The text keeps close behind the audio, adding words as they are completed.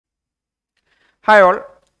Hi all,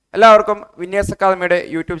 എല്ലാവർക്കും വിന്യാസ് അക്കാദമിയുടെ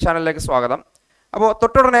YouTube ചാനലിലേക്ക് സ്വാഗതം. അപ്പോൾ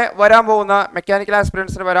തൊട്ടുടനെ വരാൻ പോകുന്ന മെക്കാനിക്കൽ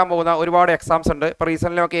ആസ്പിരൻസിന് വരാൻ പോകുന്ന ഒരുപാട് എക്സാംസ് ഉണ്ട്. ഇപ്പോൾ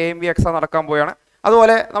റീസെൻ്റിലൊക്കെ AMV എക്സാം നടക്കാൻ പോവുകയാണ്.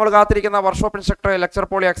 അതുപോലെ നമ്മൾ കാത്തിരിക്കുന്ന വർക്ക്ഷോപ്പ് ഇൻസ്ട്രക്ടർ, ലെക്ചർ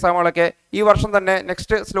പോളി എക്സാമുകളൊക്കെ ഈ വർഷം തന്നെ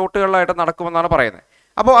നെക്സ്റ്റ് സ്ലോട്ടുകളിലായിട്ട് നടക്കുമെന്നാണ് പറയുന്നത്.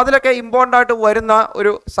 അപ്പോൾ അതിലൊക്കെ ഇമ്പോർട്ടൻ്റ് ആയിട്ട് വരുന്ന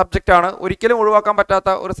ഒരു സബ്ജക്റ്റാണ്, ഒരിക്കലും ഒഴിവാക്കാൻ പറ്റാത്ത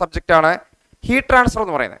ഒരു സബ്ജക്റ്റാണ് ഹീറ്റ് ട്രാൻസ്ഫർ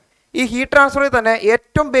എന്ന് പറയുന്നത്. ഈ ഹീറ്റ് ട്രാൻസ്ഫറിൽ തന്നെ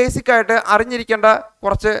ഏറ്റവും ബേസിക് ആയിട്ട് അറിഞ്ഞിരിക്കേണ്ട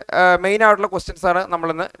കുറച്ച് മെയിൻ ആയിട്ടുള്ള ക്വസ്റ്റ്യൻസ് ആണ്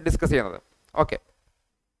നമ്മളിന്ന് ഡിസ്കസ് ചെയ്യുന്നത്. ഓക്കെ,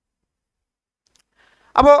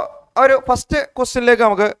 അപ്പോൾ ഒരു ഫസ്റ്റ് ക്വസ്റ്റ്യനിലേക്ക്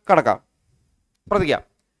നമുക്ക് കടക്കാം. ശ്രദ്ധിക്കാം,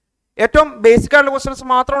 ഏറ്റവും ബേസിക് ആയിട്ടുള്ള ക്വസ്റ്റ്യൻസ്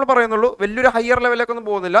മാത്രമേ പറയുന്നുള്ളൂ, വലിയൊരു ഹയർ ലെവലിലേക്കൊന്നും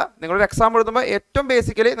പോകുന്നില്ല. നിങ്ങളൊരു എക്സാം എഴുതുമ്പോൾ ഏറ്റവും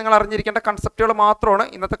ബേസിക്കലി നിങ്ങൾ അറിഞ്ഞിരിക്കേണ്ട കൺസെപ്റ്റുകൾ മാത്രമാണ്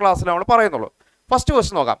ഇന്നത്തെ ക്ലാസ്സിൽ നമ്മൾ പറയുന്നുള്ളൂ. ഫസ്റ്റ്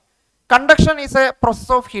ക്വസ്റ്റ്യൻ നോക്കാം. Conduction is A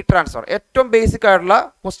process of heat transfer. ഏറ്റവും ബേസിക് ആയിട്ടുള്ള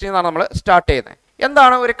ക്വസ്റ്റ്യൻ എന്നാണ് നമ്മൾ സ്റ്റാർട്ട് ചെയ്യുന്നത്.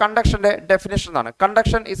 എന്താണ് ഒരു കണ്ടക്ഷൻ്റെ ഡെഫിനേഷൻ എന്നാണ്.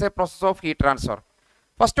 Conduction is A process of heat transfer.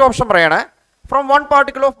 First option പറയണേ, from one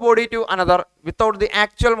particle of body to another without the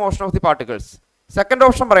actual motion of the particles. Second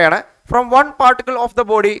option പറയാണ്, from one particle of the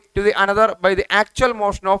body to the another by the actual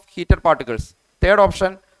motion of heated particles. Third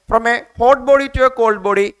option, from A hot body to a cold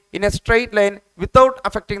body in A straight line without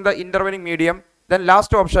affecting the ഇന്റർവെനിങ് medium. Then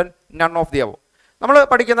last option, none of the above. നമ്മൾ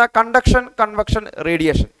പഠിക്കുന്ന conduction, convection,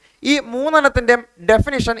 radiation, ഈ മൂന്നെണ്ണത്തിൻ്റെയും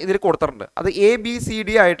definition ഇതിൽ കൊടുത്തിട്ടുണ്ട്. അത് ABCD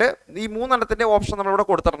ആയിട്ട് ഈ മൂന്നെണ്ണത്തിൻ്റെ option നമ്മളിവിടെ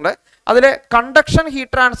കൊടുത്തിട്ടുണ്ട്. അതിൽ കണ്ടക്ഷൻ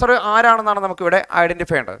ഹീറ്റ് ട്രാൻസ്ഫർ ആരാണെന്നാണ് നമുക്കിവിടെ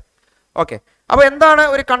ഐഡൻറ്റിഫൈ ചെയ്യേണ്ടത്. ഓക്കെ, അപ്പോൾ എന്താണ്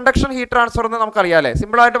ഒരു കണ്ടക്ഷൻ ഹീറ്റ് ട്രാൻസ്ഫർ എന്ന് നമുക്കറിയാമല്ലേ.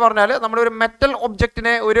 സിമ്പിളായിട്ട് പറഞ്ഞാൽ, നമ്മളൊരു മെറ്റൽ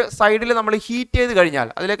ഒബ്ജക്റ്റിനെ ഒരു സൈഡിൽ നമ്മൾ ഹീറ്റ് ചെയ്ത് കഴിഞ്ഞാൽ,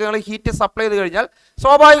 അതിലേക്ക് നമ്മൾ ഹീറ്റ് സപ്ലൈ ചെയ്ത് കഴിഞ്ഞാൽ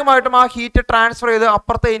സ്വാഭാവികമായിട്ടും ആ ഹീറ്റ് ട്രാൻസ്ഫർ ചെയ്ത്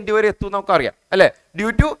അപ്പുറത്തെ എൻഡ് വരെ എത്തും നമുക്കറിയാം അല്ലേ.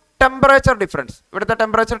 ഡ്യൂ ടു ടെമ്പറേച്ചർ ഡിഫറൻസ്, ഇവിടുത്തെ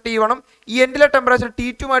ടെമ്പറേച്ചർ T1 ഈ എൻഡിലെ ടെമ്പറേച്ചർ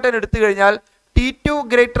T2 ആയിട്ട് എടുത്തു കഴിഞ്ഞാൽ T2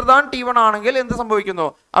 ഗ്രേറ്റർ ദാൻ T1 ആണെങ്കിൽ എന്ത് സംഭവിക്കുന്നു,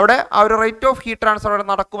 അവിടെ ആ ഒരു റേറ്റ് ഓഫ് ഹീറ്റ് ട്രാൻസ്ഫർ അവിടെ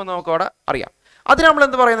നടക്കുമെന്ന് നമുക്ക് അവിടെ അറിയാം. അതിന് നമ്മൾ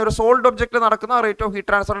എന്ത് പറയുന്നത്, ഒരു സോളിഡ് ഒബ്ജക്റ്റിൽ നടക്കുന്ന റേറ്റ് ഓഫ് ഹീറ്റ്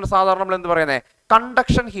ട്രാൻസ്ഫറിന് സാധാരണ നമ്മൾ എന്ത് പറയുന്നത്,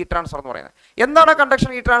 കണ്ടക്ഷൻ ഹീറ്റ് ട്രാൻസ്ഫർ എന്ന് പറയുന്നത്. എന്താണ്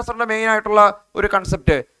കണ്ടക്ഷൻ ഹീറ്റ് ട്രാൻസ്ഫറിന്റെ മെയിൻ ആയിട്ടുള്ള ഒരു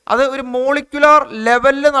കൺസെപ്റ്റ്? അത് ഒരു മോളിക്യുലാർ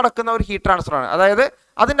ലെവലിൽ നടക്കുന്ന ഒരു ഹീറ്റ് ട്രാൻസ്ഫർ ആണ്. അതായത്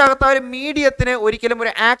അതിൻ്റെ അകത്ത് ആ ഒരു മീഡിയത്തിന് ഒരിക്കലും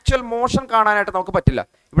ഒരു ആക്ച്വൽ മോഷൻ കാണാനായിട്ട് നമുക്ക് പറ്റില്ല.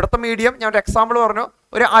 ഇവിടുത്തെ മീഡിയം, ഞാൻ ഒരു എക്സാമ്പിൾ പറഞ്ഞു,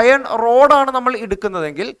 ഒരു അയൺ റോഡാണ് നമ്മൾ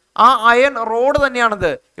എടുക്കുന്നതെങ്കിൽ ആ അയൺ റോഡ്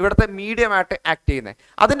തന്നെയാണിത് ഇവിടുത്തെ മീഡിയമായിട്ട് ആക്ട് ചെയ്യുന്നത്.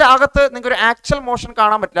 അതിൻ്റെ അകത്ത് നിങ്ങൾക്ക് ഒരു ആക്ച്വൽ മോഷൻ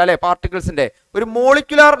കാണാൻ പറ്റില്ല അല്ലേ. പാർട്ടിക്കിൾസിന്റെ ഒരു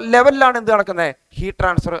മോളിക്യുലാർ ലെവലിലാണ് എന്ത് നടക്കുന്നത്, ഹീറ്റ്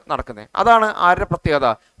ട്രാൻസ്ഫർ നടക്കുന്നത്. അതാണ് ആരുടെ പ്രത്യേകത,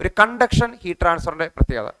 ഒരു കണ്ടക്ഷൻ ഹീറ്റ് ട്രാൻസ്ഫറിന്റെ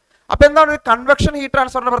പ്രത്യേകത. അപ്പൊ എന്താണ് ഒരു കൺവെക്ഷൻ ഹീറ്റ്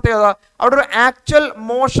ട്രാൻസ്ഫറിന്റെ പ്രത്യേകത? അവിടെ ഒരു ആക്ച്വൽ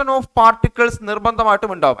മോഷൻ ഓഫ് പാർട്ടിക്കിൾസ്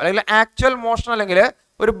നിർബന്ധമായിട്ടും ഉണ്ടാവും, അല്ലെങ്കിൽ ആക്ച്വൽ മോഷൻ അല്ലെങ്കിൽ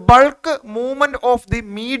ഒരു bulk movement of the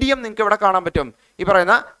medium നിങ്ങൾക്ക് ഇവിടെ കാണാൻ പറ്റും, ഈ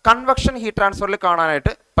പറയുന്ന കൺവെക്ഷൻ ഹീറ്റ് ട്രാൻസ്ഫറിൽ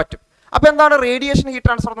കാണാനായിട്ട് പറ്റും. അപ്പൊ എന്താണ് റേഡിയേഷൻ ഹീറ്റ്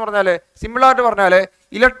ട്രാൻസ്ഫർ എന്ന് പറഞ്ഞാൽ? സിമ്പിൾ ആയിട്ട് പറഞ്ഞാൽ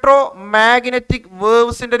ഇലക്ട്രോ മാഗ്നറ്റിക്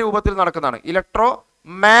വേവ്സിന്റെ രൂപത്തിൽ നടക്കുന്നതാണ്. ഇലക്ട്രോ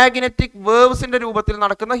മാഗ്നറ്റിക് വേവ്സിന്റെ രൂപത്തിൽ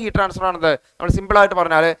നടക്കുന്ന ഹീറ്റ് ട്രാൻസ്ഫർ ആണിത് നമ്മൾ സിമ്പിൾ ആയിട്ട്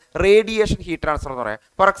പറഞ്ഞാൽ റേഡിയേഷൻ ഹീറ്റ് ട്രാൻസ്ഫർ എന്ന് പറയാം.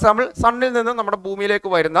 ഫോർ എക്സാമ്പിൾ, സണ്ണിൽ നിന്ന് നമ്മുടെ ഭൂമിയിലേക്ക്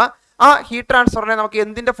വരുന്ന ആ ഹീറ്റ് ട്രാൻസ്ഫറിനെ നമുക്ക്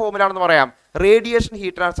എന്തിന്റെ ഫോമിലാണെന്ന് പറയാം, റേഡിയേഷൻ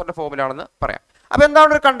ഹീറ്റ് ട്രാൻസ്ഫറിന്റെ ഫോമിലാണെന്ന് പറയാം. അപ്പൊ എന്താണ്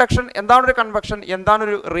ഒരു കണ്ടക്ഷൻ, എന്താണ് ഒരു കൺവെക്ഷൻ, എന്താണ്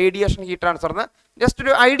ഒരു റേഡിയേഷൻ ഹീറ്റ് ട്രാൻസ്ഫർ എന്ന് ജസ്റ്റ്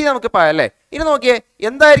ഒരു ഐഡിയ നമുക്ക് പറയാം അല്ലേ. ഇനി നോക്കിയേ,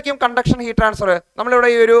 എന്തായിരിക്കും കണ്ടക്ഷൻ ഹീറ്റ് ട്രാൻസ്ഫർ? നമ്മളിവിടെ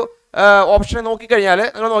ഈ ഒരു ഓപ്ഷനെ നോക്കിക്കഴിഞ്ഞാൽ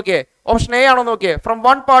നിങ്ങൾ നോക്കിയേ, ഓപ്ഷൻ A ആണോ നോക്കിയേ, from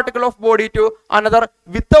one particle of body to another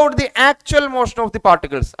without the actual motion of the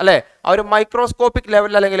particles അല്ലെ. ആ ഒരു മൈക്രോസ്കോപ്പിക്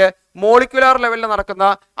ലെവലിൽ അല്ലെങ്കിൽ മോളിക്യുലാർ ലെവലിൽ നടക്കുന്ന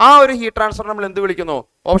ആ ഒരു ഹീറ്റ് ട്രാൻസ്ഫർ നമ്മൾ എന്ത് വിളിക്കുന്നു,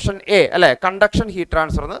 ഓപ്ഷൻ A അല്ലെ, കണ്ടക്ഷൻ ഹീറ്റ്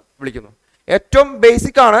ട്രാൻസ്ഫർ എന്ന് വിളിക്കുന്നു. ഏറ്റവും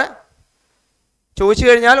ബേസിക് ആണ്, ചോദിച്ചു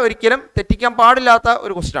കഴിഞ്ഞാൽ ഒരിക്കലും തെറ്റിക്കാൻ പാടില്ലാത്ത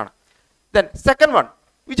ഒരു ക്വസ്റ്റ്യൻ ആണ്. Then second one,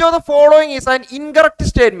 which of the following is an incorrect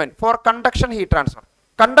statement four conduction heat transfer.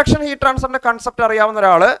 Conduction heat ട്രാൻസ്ഫറിന്റെ concept അറിയാവുന്ന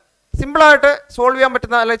ഒരാൾ സിമ്പിളായിട്ട് സോൾവ് ചെയ്യാൻ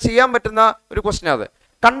പറ്റുന്ന അല്ലെങ്കിൽ ചെയ്യാൻ പറ്റുന്ന ഒരു ക്വസ്റ്റ്യൻ അത്.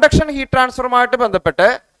 കണ്ടക്ഷൻ ഹീറ്റ് ട്രാൻസ്ഫറുമായിട്ട് ബന്ധപ്പെട്ട്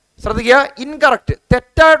ശ്രദ്ധിക്കുക, ഇൻകറക്റ്റ്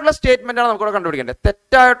തെറ്റായിട്ടുള്ള സ്റ്റേറ്റ്മെന്റ് ആണ് നമുക്കിവിടെ കണ്ടുപിടിക്കേണ്ടത്.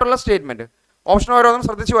 തെറ്റായിട്ടുള്ള സ്റ്റേറ്റ്മെന്റ് ഓപ്ഷൻ ഓരോന്നും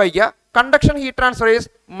ശ്രദ്ധിച്ച് വായിക്കുക. Conduction heat transfer is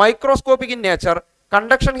microscopic in nature,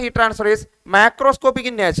 conduction heat transfer is macroscopic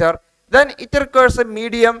in nature, then it requires a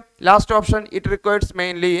medium. Last option, it occurs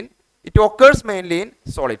mainly in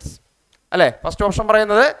solids അല്ലേ. ഫസ്റ്റ് ഓപ്ഷൻ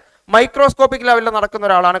പറയുന്നത് microscopic ലെവലിൽ നടക്കുന്ന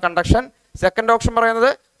ഒരാളാണ് conduction. Second option പറയുന്നത്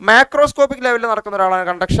macroscopic ലെവലിൽ നടക്കുന്ന ഒരാളാണ്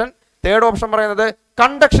conduction. Third option പറയുന്നത്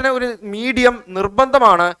കണ്ടക്ഷന് ഒരു മീഡിയം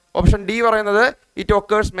നിർബന്ധമാണ്. ഓപ്ഷൻ D പറയുന്നത് it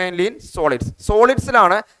occurs mainly in solids.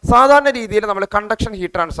 സോളിഡ്സിലാണ് സാധാരണ രീതിയിൽ നമ്മൾ കണ്ടക്ഷൻ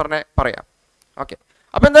ഹീറ്റ് ട്രാൻസ്ഫറിനെ പറയാം. ഓക്കെ,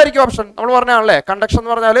 അപ്പൊ എന്തായിരിക്കും ഓപ്ഷൻ? നമ്മൾ പറഞ്ഞാണല്ലേ, കണ്ടക്ഷൻ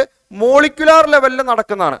എന്ന് പറഞ്ഞാൽ മോളിക്യുലാർ ലെവലിൽ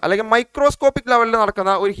നടക്കുന്നതാണ് അല്ലെങ്കിൽ മൈക്രോസ്കോപ്പിക് ലെവലിൽ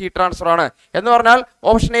നടക്കുന്ന ഒരു ഹീറ്റ് ട്രാൻസ്ഫർ ആണ് എന്ന് പറഞ്ഞാൽ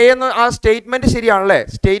ഓപ്ഷൻ A എന്ന് ആ സ്റ്റേറ്റ്മെന്റ് ശരിയാണല്ലേ,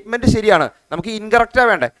 സ്റ്റേറ്റ്മെന്റ് ശരിയാണ്, നമുക്ക് ഇൻകറക്റ്റാ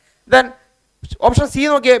വേണ്ടേ. ദെൻ ഓപ്ഷൻ C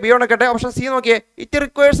നോക്കിയേ, ബി ഉണക്കട്ടെ. ഓപ്ഷൻ C നോക്കിയേ, ഇറ്റ്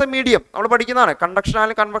റിക്വയർസ് എ മീഡിയം. നമ്മൾ പഠിക്കുന്നതാണ്, കണ്ടക്ഷൻ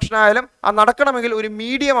ആയാലും കൺവെക്ഷൻ ആയാലും ആ നടക്കണമെങ്കിൽ ഒരു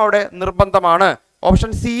മീഡിയം അവിടെ നിർബന്ധമാണ്.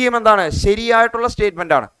 ഓപ്ഷൻ C എന്താണ്, ശരിയായിട്ടുള്ള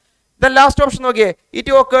സ്റ്റേറ്റ്മെന്റ് ആണ്. ദെൻ ലാസ്റ്റ് ഓപ്ഷൻ നോക്കിയേ,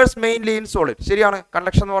 it occurs mainly in solid. ശരിയാണ്,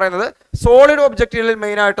 കണ്ടക്ഷൻ എന്ന് പറയുന്നത് സോളിഡ് ഒബ്ജക്റ്റുകളിൽ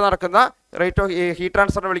മെയിൻ ആയിട്ട് നടക്കുന്ന റേറ്റ് ഓഫ് ഹീറ്റ്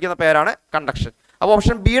ട്രാൻസ്ഫറിനെ വിളിക്കുന്ന പേരാണ് കണ്ടക്ഷൻ. അപ്പോൾ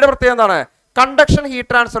ഓപ്ഷൻ ബിയുടെ പ്രത്യേകത എന്താണ്? Conduction heat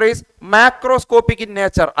transfer is macroscopic in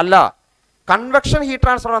nature. അല്ല, കൺവെക്ഷൻ ഹീറ്റ്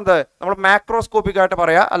ട്രാൻസ്ഫർ എന്ത് നമ്മൾ മാക്രോസ്കോപ്പിക് ആയിട്ട്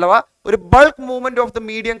പറയാം, അഥവാ ഒരു bulk movement of the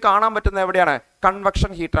medium കാണാൻ പറ്റുന്ന എവിടെയാണ്?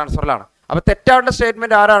 Convection heat ട്രാൻസ്ഫറിലാണ്. അപ്പൊ തെറ്റായിട്ടുള്ള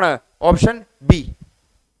സ്റ്റേറ്റ്മെന്റ് ആരാണ്? Option B.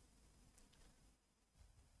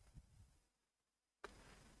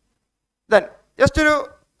 ദെൻ ജസ്റ്റ്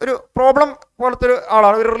ഒരു പ്രോബ്ലം പോലത്തെ ഒരു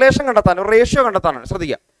ആളാണ്, ഒരു റിലേഷൻ കണ്ടെത്താൻ, ഒരു റേഷ്യോ കണ്ടെത്താനാണ്.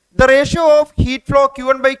 ശ്രദ്ധിക്കുക. The ratio of heat flow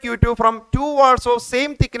Q1 by Q2 from two walls of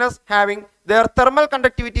same thickness having their thermal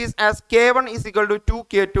conductivities as K1 is equal to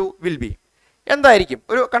 2K2 will be. എന്തായിരിക്കും?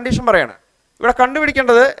 ഒരു കണ്ടീഷൻ പറയാണ്. ഇവിടെ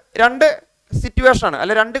കണ്ടുപിടിക്കേണ്ടത് രണ്ട് സിറ്റുവേഷൻ ആണ്,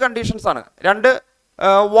 അല്ലെ രണ്ട് കണ്ടീഷൻസ് ആണ്, രണ്ട്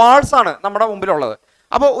വാൾസ് ആണ് നമ്മുടെ മുമ്പിലുള്ളത്.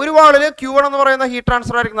 അപ്പോൾ ഒരു വാളിൽ Q1 എന്ന് പറയുന്ന ഹീറ്റ്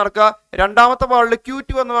ട്രാൻസ്ഫർ ആയിരിക്കും നടക്കുക, രണ്ടാമത്തെ വാളിൽ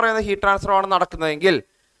Q2 എന്ന് പറയുന്ന ഹീറ്റ് ട്രാൻസ്ഫർ ആണ് നടക്കുന്നതെങ്കിൽ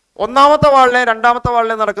ഒന്നാമത്തെ വാളിലെ രണ്ടാമത്തെ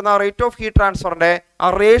വാളിലെ നടക്കുന്ന റേറ്റ് ഓഫ് ഹീറ്റ് ട്രാൻസ്ഫറിന്റെ ആ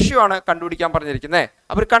റേഷ്യോ ആണ് കണ്ടുപിടിക്കാൻ പറഞ്ഞിരിക്കുന്നത്.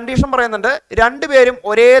 അപ്പോൾ ഒരു കണ്ടീഷൻ പറയുന്നുണ്ട്, രണ്ടുപേരും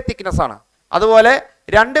ഒരേ തിക്നെസ് ആണ്, അതുപോലെ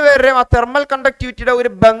രണ്ടുപേരുടെയും ആ തെർമൽ കണ്ടക്ടിവിറ്റിയുടെ ഒരു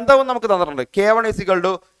ബന്ധവും നമുക്ക് തന്നിട്ടുണ്ട്. K1 is equal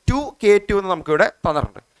to 2K2 എന്ന് നമുക്ക് ഇവിടെ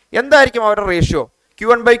തന്നിട്ടുണ്ട്. എന്തായിരിക്കും അവരുടെ റേഷ്യോ?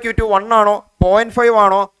 Q1 by Q2 1 ആണോ, 0.5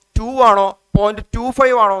 ആണോ, 2 ആണോ,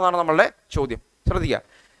 0.25 ആണോ എന്നാണ് നമ്മളുടെ ചോദ്യം. ശ്രദ്ധിക്കുക.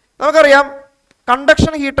 നമുക്കറിയാം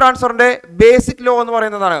കണ്ടക്ഷൻ ഹീറ്റ് ട്രാൻസ്ഫറിന്റെ ബേസിക് ലോ എന്ന്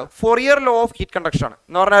പറയുന്നതാണ് Fourier law of heat conduction ആണ്.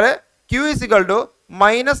 എന്ന് പറഞ്ഞാൽ Q is equal to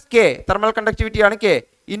minus K, thermal conductivity ആണ് K,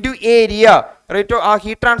 ഇൻറ്റു ഏരിയ, റേറ്റ് ആ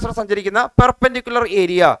ഹീറ്റ് ട്രാൻസ്ഫർ സഞ്ചരിക്കുന്ന പെർപെൻഡിക്കുലർ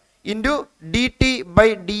ഏരിയ, ഇൻറ്റു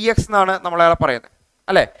dt/dx എന്നാണ് നമ്മളയാളെ പറയുന്നത്,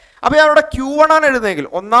 അല്ലേ? അപ്പോൾ ഞാൻ ഇവിടെ Q1 ആണ് എഴുതുന്നതെങ്കിൽ,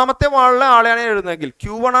 ഒന്നാമത്തെ വാളിലെ ആളെയാണ് എഴുതുന്നതെങ്കിൽ,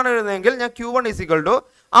 Q1 ആണ് എഴുതുന്നതെങ്കിൽ ഞാൻ Q1 is equal to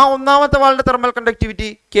ആ ഒന്നാമത്തെ വാളിന്റെ തെർമൽ കണ്ടക്ടിവിറ്റി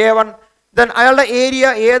K1, ദെൻ അയാളുടെ ഏരിയ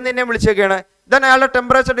A എന്ന് തന്നെ വിളിച്ചേക്കാണ്, ദെൻ അയാളുടെ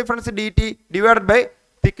temperature difference dt divided by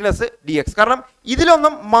thickness dx. കാരണം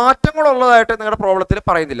ഇതിലൊന്നും മാറ്റങ്ങളുള്ളതായിട്ട് നിങ്ങളുടെ പ്രോബ്ലത്തിൽ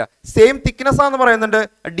പറയുന്നില്ല. സെയിം തിക്നെസ് ആണെന്ന് പറയുന്നുണ്ട്,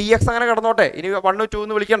 dx അങ്ങനെ കിടന്നോട്ടെ, ഇനി 1 2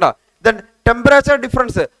 എന്ന് വിളിക്കണ്ട. ദെൻ ടെമ്പറേച്ചർ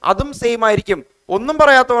ഡിഫറൻസ് അതും സെയിം ആയിരിക്കും. ഒന്നും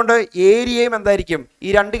പറയാത്തതുകൊണ്ട് ഏരിയയും എന്തായിരിക്കും? ഈ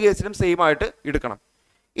രണ്ട് കേസിലും സെയിം ആയിട്ട് എടുക്കണം.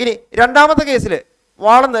 ഇനി രണ്ടാമത്തെ കേസിൽ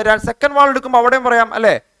വാളെന്ന് സെക്കൻഡ് വാൾ എടുക്കുമ്പോൾ അവിടെയും പറയാം,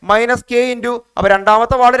 അല്ലേ? മൈനസ് K ഇൻറ്റു, അപ്പോൾ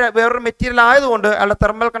രണ്ടാമത്തെ വാൾ വേറൊരു മെറ്റീരിയൽ ആയതുകൊണ്ട് അയാളുടെ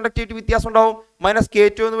തെർമൽ കണ്ടക്ടിവിറ്റി വ്യത്യാസം ഉണ്ടാവും,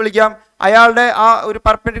 -K2 എന്ന് വിളിക്കാം. അയാളുടെ ആ ഒരു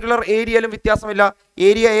പെർപെൻഡിക്കുലർ ഏരിയയിലും വ്യത്യാസമില്ല,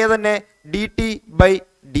 ഏരിയ A തന്നെ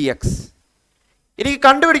dt/dx. എനിക്ക്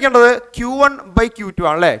കണ്ടുപിടിക്കേണ്ടത് Q1 by Q2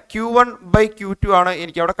 ആണല്ലേ, Q1 by Q2 ആണ്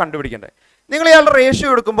എനിക്ക് അവിടെ കണ്ടുപിടിക്കേണ്ടത്. നിങ്ങൾ ഇയാളുടെ റേഷ്യോ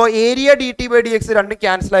എടുക്കുമ്പോൾ ഏരിയ dt/dx രണ്ടും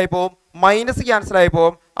ക്യാൻസൽ ആയി പോകും, മൈനസ് ക്യാൻസൽ ആയി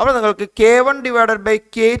പോകും. അപ്പോൾ നിങ്ങൾക്ക് K1 ഡിവൈഡഡ് ബൈ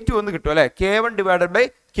K2 എന്ന് കിട്ടും, അല്ലേ? K1 ഡിവൈഡഡ് ബൈ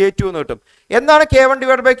K2 എന്ന് കിട്ടും. എന്താണ് K1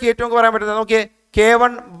 ഡിവൈഡഡ് ബൈ K2 എന്ന് പറയാൻ പറ്റുന്നത്? നോക്കിയേ,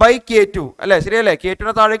 K1 by K2 അല്ലേ, ശരിയല്ലേ?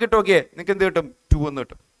 K2നെ താഴേക്ക് ഇട്ട് നോക്കിയേ, നിങ്ങൾക്ക് എന്ത് കിട്ടും? 2 എന്ന്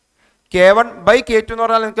കിട്ടും. K1 by K2 എന്ന്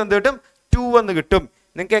പറഞ്ഞാൽ നിങ്ങൾക്ക് എന്ത് കിട്ടും? 2 എന്ന് കിട്ടും.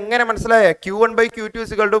 നിങ്ങൾക്ക് എങ്ങനെ മനസ്സിലായേ? Q1 by Q2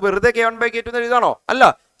 is equal to വെറുതെ K1 by K2 എന്ന് എഴുതാണോ? അല്ല,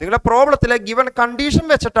 നിങ്ങളുടെ പ്രോബ്ലത്തിലെ ഗിവൺ കണ്ടീഷൻ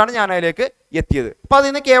വെച്ചിട്ടാണ് ഞാൻ അതിലേക്ക് എത്തിയത്. അപ്പോൾ അതിൽ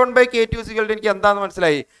നിന്ന് K1 by K2 is equal to എനിക്ക് എന്താണെന്ന്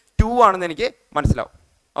മനസ്സിലായി? 2 ആണെന്ന് എനിക്ക് മനസ്സിലാവും.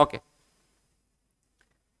 ഓക്കെ,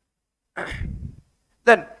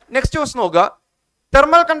 ദെൻ നെക്സ്റ്റ് ക്വസ്റ്റ്യൻ നോക്കുക.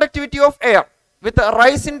 Thermal conductivity of air with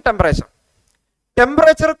rice in temperature.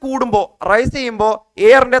 Temperature കൂടുമ്പോൾ, റൈസ് ചെയ്യുമ്പോൾ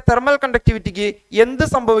എയറിന്റെ തെർമൽ കണ്ടക്ടിവിറ്റിക്ക് എന്ത്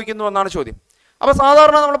സംഭവിക്കുന്നു എന്നാണ് ചോദ്യം. അപ്പോൾ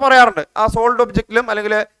സാധാരണ നമ്മൾ പറയാറുണ്ട്, ആ സോളിഡ് ഒബ്ജക്റ്റിലും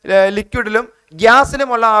അല്ലെങ്കിൽ ലിക്വിഡിലും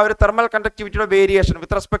ഗ്യാസിലുമുള്ള ആ ഒരു thermal കണ്ടക്ടിവിറ്റിയുടെ variation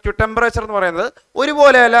with respect to temperature എന്ന് പറയുന്നത്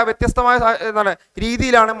ഒരുപോലെയല്ല, വ്യത്യസ്തമായ എന്താണ്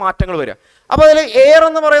രീതിയിലാണ് മാറ്റങ്ങൾ വരിക. അപ്പോൾ അതിൽ എയർ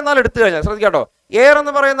എന്ന് പറയുന്ന ആൾ എടുത്തു കഴിഞ്ഞാൽ, ശ്രദ്ധിക്കാട്ടോ, എയർ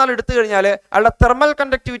എന്ന് പറയുന്ന ആൾ എടുത്തു കഴിഞ്ഞാൽ അയാളുടെ തെർമൽ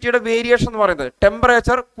കണ്ടക്ടിവിറ്റിയുടെ വേരിയേഷൻ എന്ന് പറയുന്നത്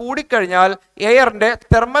ടെമ്പറേച്ചർ കൂടിക്കഴിഞ്ഞാൽ എയറിന്റെ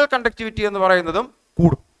തെർമൽ കണ്ടക്ടിവിറ്റി എന്ന് പറയുന്നതും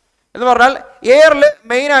കൂടും. എന്ന് പറഞ്ഞാൽ എയറിൽ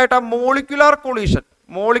മെയിൻ ആയിട്ട് ആ മോളിക്കുലാർ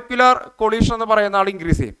കൊളീഷൻ എന്ന് പറയുന്ന ആൾ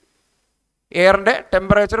ഇൻക്രീസ് ചെയ്യും. എയറിന്റെ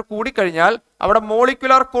ടെമ്പറേച്ചർ കൂടിക്കഴിഞ്ഞാൽ അവിടെ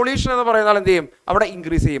മോളിക്കുലാർ കൊളീഷൻ എന്ന് പറയുന്ന ആൾ എന്ത് ചെയ്യും? അവിടെ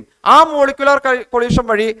ഇൻക്രീസ് ചെയ്യും. ആ മോളിക്കുലാർ കൊളീഷൻ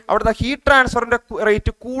വഴി അവിടുത്തെ ഹീറ്റ് ട്രാൻസ്ഫറിന്റെ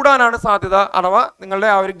റേറ്റ് കൂടാനാണ് സാധ്യത, അഥവാ നിങ്ങളുടെ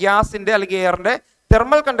ആ ഒരു ഗ്യാസിന്റെ അല്ലെങ്കിൽ എയറിന്റെ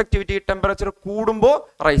തെർമൽ കണ്ടക്ടിവിറ്റി ടെമ്പറേച്ചർ കൂടുമ്പോൾ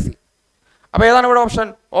റൈസ് ചെയ്യും. അപ്പോൾ ഏതാണ് ഇവിടെ ഓപ്ഷൻ?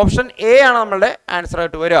 ഓപ്ഷൻ എ ആണ് നമ്മളുടെ ആൻസർ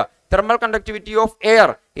ആയിട്ട് വരിക. Thermal conductivity of air,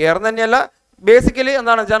 air തന്നെയല്ല, ബേസിക്കലി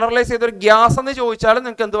എന്താണ് ജനറലൈസ് ചെയ്തൊരു ഗ്യാസ് എന്ന് ചോദിച്ചാലും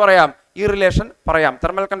നിങ്ങൾക്ക് എന്ത് പറയാം? ഈ റിലേഷൻ പറയാം.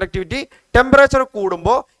 തെർമൽ കണ്ടക്ടിവിറ്റി ടെമ്പറേച്ചർ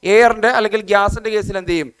കൂടുമ്പോൾ എയറിന്റെ അല്ലെങ്കിൽ ഗ്യാസിന്റെ കേസിൽ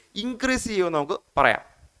എന്ത് ചെയ്യും? ഇൻക്രീസ് ചെയ്യുമെന്ന് നമുക്ക് പറയാം.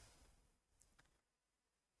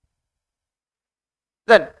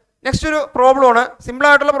 ദെൻ നെക്സ്റ്റ് ഒരു പ്രോബ്ലം ആണ്, സിമ്പിൾ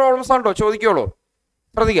ആയിട്ടുള്ള പ്രോബ്ലംസ് ആണ് കേട്ടോ, ചോദിക്കുള്ളൂ.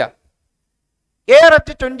 ശ്രദ്ധിക്കുക. Air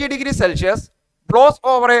at 20 degree Celsius blows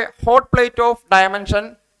over a hot plate of dimension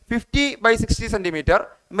 50 by 60 centimeter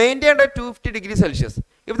maintained at 250 degrees Celsius.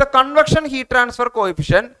 If the convection heat transfer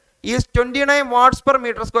coefficient is 29 watts per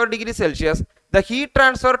meter square degree Celsius, the heat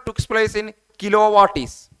transfer took place in kilowatt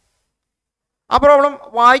is. ആ problem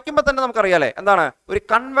വായിക്കുമ്പോൾ തന്നെ നമുക്കറിയാലേ എന്താണ്? ഒരു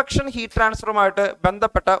convection heat ട്രാൻസ്ഫറുമായിട്ട്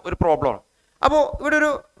ബന്ധപ്പെട്ട ഒരു പ്രോബ്ലമാണ്. അപ്പോൾ ഇവിടെ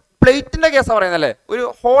ഒരു പ്ലേറ്റിന്റെ കേസാണ് പറയുന്നത് അല്ലേ, ഒരു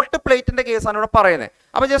ഹോട്ട് പ്ലേറ്റിന്റെ കേസാണ് ഇവിടെ പറയുന്നത്.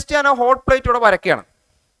 അപ്പോൾ ജസ്റ്റ് ഞാൻ ആ ഹോട്ട് പ്ലേറ്റ് ഇവിടെ വരയ്ക്കുകയാണ്.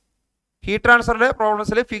 ഹീറ്റ് ട്രാൻസ്ഫറിന്റെ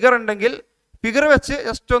പ്രോബ്ലംസിൽ ഫിഗർ ഉണ്ടെങ്കിൽ ഫിഗർ വെച്ച്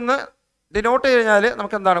ജസ്റ്റ് ഒന്ന് ഡിനോട്ട് ചെയ്ത് കഴിഞ്ഞാൽ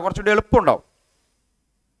നമുക്ക് എന്താണ് കുറച്ചുകൂടി എളുപ്പമുണ്ടാവും.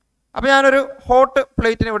 അപ്പോൾ ഞാനൊരു ഹോട്ട്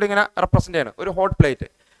പ്ലേറ്റിനെ ഇവിടെ ഇങ്ങനെ റെപ്രസെന്റ് ചെയ്യണം, ഒരു ഹോട്ട് പ്ലേറ്റ്.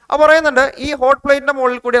 അപ്പോൾ പറയുന്നുണ്ട് ഈ ഹോട്ട് പ്ലേറ്റിന്റെ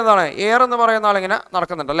മുകളിൽ കൂടി എന്താണ് എയർ എന്ന് പറയുന്ന ആളിങ്ങനെ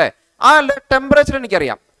നടക്കുന്നുണ്ട് അല്ലേ. ആ ടെമ്പറേച്ചർ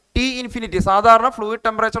എനിക്കറിയാം, ടി ഇൻഫിനിറ്റി. സാധാരണ ഫ്ലൂയിഡ്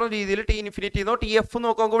ടെമ്പറേച്ചർ രീതിയിൽ ടി ഇൻഫിനിറ്റി എന്നോ ടി എഫ്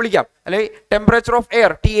എന്നൊക്കെ നമുക്ക് വിളിക്കാം, അല്ലെങ്കിൽ temperature of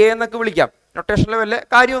air T A എന്നൊക്കെ വിളിക്കാം. നൊട്ടേഷനിൽ വല്ല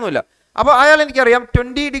കാര്യമൊന്നുമില്ല. അപ്പോൾ അയാൾ എനിക്കറിയാം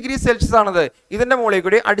 20 ഡിഗ്രി സെൽഷ്യസ് ആണത് ഇതിന്റെ മുകളിൽ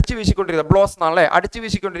കൂടി അടിച്ചു വീശിക്കൊണ്ടിരിക്കുന്നത്, ബ്ലോസ് എന്നാണല്ലേ അടിച്ചു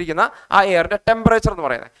വീശിക്കൊണ്ടിരിക്കുന്ന ആ എയറിന്റെ ടെമ്പറേച്ചർ എന്ന്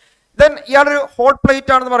പറയുന്നത്. ദെൻ ഇയാളൊരു ഹോട്ട്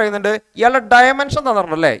പ്ലേറ്റ് ആണെന്ന് പറയുന്നുണ്ട്. ഇയാളുടെ ഡയമെൻഷൻ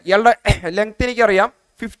തന്നിട്ടുണ്ടല്ലേ, ഇയാളുടെ ലെങ്ത് എനിക്കറിയാം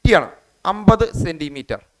 50 ആണ്, 50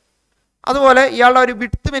 സെന്റിമീറ്റർ. അതുപോലെ ഇയാളുടെ ഒരു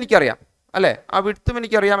വിഡ്ത്തും എനിക്കറിയാം അല്ലേ, ആ വിഡ്ത്തും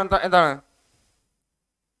എനിക്കറിയാം എന്താണ്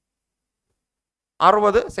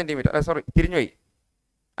 60 സെന്റിമീറ്റർ. സോറി തിരിഞ്ഞുപോയി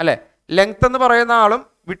അല്ലേ. ലെങ്ത് എന്ന് പറയുന്ന ആളും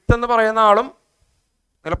വിഡ്ത്ത് എന്ന് പറയുന്ന ആളും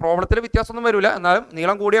നിങ്ങളുടെ പ്രോബ്ലത്തിൽ വ്യത്യാസമൊന്നും വരില്ല, എന്നാലും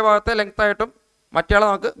നീളം കൂടിയ ഭാഗത്തെ ലെങ്ത് ആയിട്ടും മറ്റേയാളെ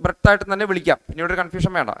നമുക്ക് ബ്രെഡ്ത്ത് ആയിട്ടും തന്നെ വിളിക്കാം, പിന്നീട് ഒരു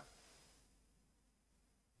കൺഫ്യൂഷൻ വേണ്ട.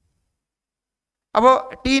 അപ്പോൾ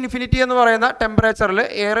ടി ഇൻഫിനിറ്റി എന്ന് പറയുന്ന ടെമ്പറേച്ചറിൽ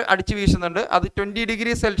എയർ അടിച്ചു വീശുന്നുണ്ട്, അത് 20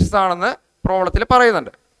 ഡിഗ്രി സെൽഷ്യസ് ആണെന്ന് പ്രോബ്ലത്തിൽ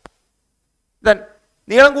പറയുന്നുണ്ട്. ദെൻ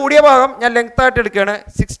നീളം കൂടിയ ഭാഗം ഞാൻ ലെങ്ത് ആയിട്ട് എടുക്കുകയാണ്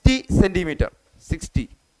 60 സെന്റിമീറ്റർ. 60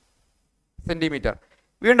 സെന്റിമീറ്റർ.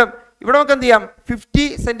 വീണ്ടും ഇവിടെ നമുക്ക് എന്ത് ചെയ്യാം, 50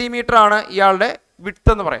 സെന്റിമീറ്റർ ആണ് ഇയാളുടെ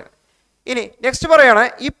വിഡ്ത്ത് എന്ന് പറയുന്നത്. ഇനി നെക്സ്റ്റ് പറയാണ്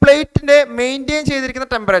ഈ പ്ലേറ്റിന്റെ മെയിൻറ്റെയിൻ ചെയ്തിരിക്കുന്ന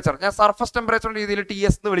ടെമ്പറേച്ചർ ഞാൻ സർഫസ് ടെമ്പറേച്ചർ രീതിയിൽ ടി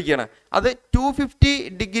എസ് എന്ന് വിളിക്കുകയാണ്. അത് 250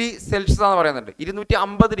 ഡിഗ്രി സെൽഷ്യസ് ആണെന്ന് പറയുന്നുണ്ട്,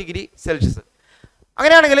 250 ഡിഗ്രി സെൽഷ്യസ്.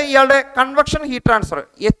 അങ്ങനെയാണെങ്കിൽ ഇയാളുടെ convection heat transfer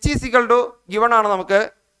H is equal to given ആണ് നമുക്ക്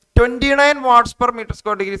 29 watts per metre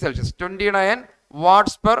square degree Celsius. 29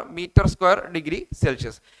 watts per metre square degree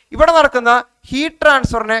Celsius. ഇവിടെ നടക്കുന്ന ഹീറ്റ്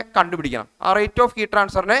ട്രാൻസ്ഫറിനെ കണ്ടുപിടിക്കണം. ആ റേറ്റ് ഓഫ് ഹീറ്റ്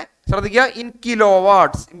ട്രാൻസ്ഫറിനെ ശ്രദ്ധിക്കുക, ഇൻ കിലോ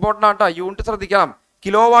വാട്ട്സ്. ഇമ്പോർട്ടൻ്റ് ആട്ടോ, യൂണിറ്റ് ശ്രദ്ധിക്കണം.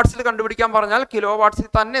 കിലോ വാട്ട്സിൽ കണ്ടുപിടിക്കാൻ പറഞ്ഞാൽ കിലോ വാട്ട്സിൽ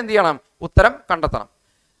തന്നെ എന്ത് ചെയ്യണം, ഉത്തരം കണ്ടെത്തണം.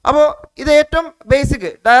 അപ്പോൾ ഇത് ഏറ്റവും ബേസിക്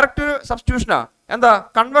ഡയറക്റ്റ് സബ്സ്റ്റിറ്റ്യൂഷനാണ്. എന്താ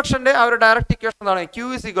കൺവെക്ഷന്റെ ആ ഒരു ഡയറക്റ്റ് ഇക്വേഷൻ എന്താണ്, Q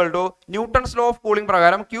is equal to Newton's law of cooling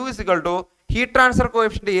പ്രകാരം Q is equal to heat transfer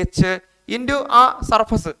coefficient H into ആ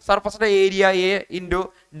സർഫസിന്റെ area A into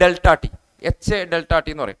delta T. H delta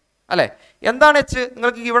T എന്ന് പറയും അല്ലെ. എന്താണ് എച്ച്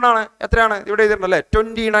നിങ്ങൾക്ക് ഗിവൺ ആണ്, എത്രയാണ് ഇവിടെ എഴുതിയിട്ടുണ്ടല്ലേ,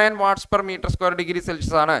 29 watts per metre square degree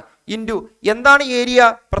Celsius ആണ്. ഇൻറ്റു എന്താണ് ഏരിയ,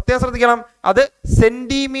 പ്രത്യേകം ശ്രദ്ധിക്കണം, അത്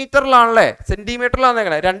സെന്റിമീറ്ററിലാണല്ലേ, സെന്റിമീറ്ററിലാണ്.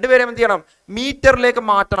 എങ്ങനെ രണ്ടുപേരും എന്ത് ചെയ്യണം, മീറ്ററിലേക്ക്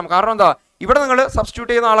മാറ്റണം. കാരണം എന്താ, ഇവിടെ നിങ്ങൾ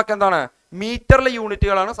സബ്സ്റ്റിറ്റ്യൂട്ട് ചെയ്യുന്ന ആളൊക്കെ എന്താണ് മീറ്ററിലെ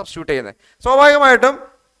യൂണിറ്റുകളാണ് സബ്സ്റ്റിറ്റ്യൂട്ട് ചെയ്യുന്നത്. സ്വാഭാവികമായിട്ടും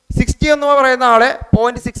 60 എന്ന് പറയുന്ന ആളെ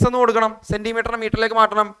 0.6 എന്ന് കൊടുക്കണം, സെന്റിമീറ്ററിനെ മീറ്ററിലേക്ക്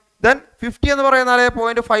മാറ്റണം. ദെൻ 50 എന്ന് പറയുന്ന ആളെ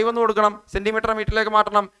 0.5 എന്ന് കൊടുക്കണം, സെന്റിമീറ്റർ മീറ്ററിലേക്ക്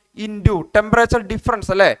മാറ്റണം. ഇൻറ്റു ടെമ്പറേച്ചർ ഡിഫറൻസ്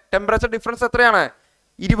അല്ലേ, ടെമ്പറേച്ചർ ഡിഫറൻസ് എത്രയാണ്,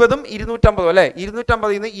 20ഉം 250 അല്ലേ.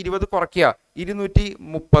 250 നിന്ന് 20 കുറയ്ക്കുക,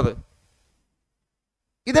 230.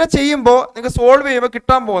 ഇതിനെ ചെയ്യുമ്പോൾ നിങ്ങൾക്ക് സോൾവ് ചെയ്യുമ്പോൾ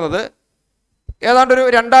കിട്ടാൻ പോകുന്നത് ഏതാണ്ട് ഒരു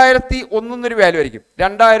 2001 എന്നൊരു വാല്യൂ ആയിരിക്കും.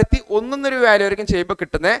 2001 എന്നൊരു വാല്യൂ ആയിരിക്കും ചെയ്യുമ്പോൾ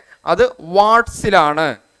കിട്ടുന്നത്. അത് വാട്ട്സിലാണ്.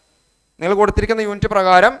 നിങ്ങൾ കൊടുത്തിരിക്കുന്ന യൂണിറ്റ്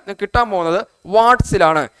പ്രകാരം നിങ്ങൾക്ക് കിട്ടാൻ പോകുന്നത്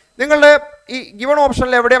വാട്ട്സിലാണ്. നിങ്ങളുടെ ഈ ഗിവൺ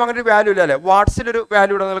ഓപ്ഷനിൽ എവിടെയും അങ്ങനെ ഒരു വാല്യൂ ഇല്ല അല്ലേ, വാട്ട്സിലൊരു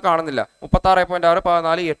വാല്യൂ ഇവിടെ നിങ്ങൾ കാണുന്നില്ല. 36.6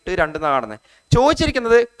 14 8 2 എന്നാണ് കാണുന്നത്.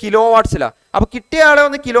 ചോദിച്ചിരിക്കുന്നത് കിലോ വാട്ട്സിലാണ്. അപ്പോൾ കിട്ടിയ ആളെ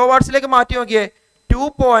ഒന്ന് കിലോ വാട്ട്സിലേക്ക് മാറ്റി നോക്കിയേ,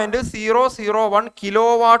 2.001 കിലോ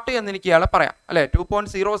വാട്ട് എന്ന് എനിക്ക് ഇയാളെ പറയാം അല്ലെ.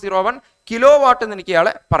 2.001 കിലോ വാട്ട് എന്ന് എനിക്ക്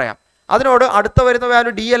ഇയാളെ പറയാം. അതിനോട് അടുത്ത വരുന്ന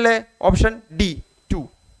വാല്യൂ ഡി അല്ലേ, ഓപ്ഷൻ ഡി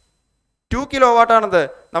 2 കിലോ വാട്ട് ആണത്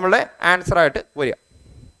നമ്മളുടെ ആൻസർ ആയിട്ട് വരിക.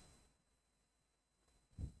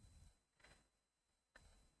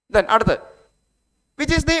 Then അടുത്ത്,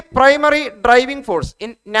 which is the primary driving force in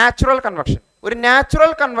natural convection. ഒരു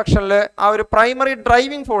നാച്ചുറൽ കൺവെക്ഷനിൽ ആ ഒരു പ്രൈമറി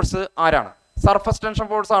ഡ്രൈവിംഗ് ഫോഴ്സ് ആരാണ്? സർഫസ് ടെൻഷൻ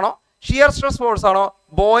ഫോഴ്സ് ആണോ, ഷിയർ സ്ട്രെസ് ഫോഴ്സ് ആണോ,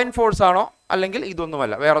 ബോയിൻ ഫോഴ്സ് ആണോ, അല്ലെങ്കിൽ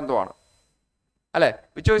ഇതൊന്നുമല്ല വേറെന്തോ ആണ് അല്ലെ.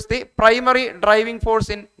 Which is the primary driving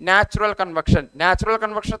force in natural convection. Natural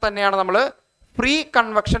convection തന്നെയാണ് നമ്മൾ ഫ്രീ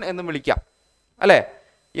കൺവെക്ഷൻ എന്ന് വിളിക്കാം അല്ലെ.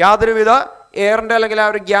 യാതൊരുവിധ എയറിന്റെ അല്ലെങ്കിൽ ആ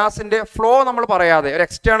ഒരു ഗ്യാസിന്റെ ഫ്ലോ നമ്മൾ പറയാതെ ഒരു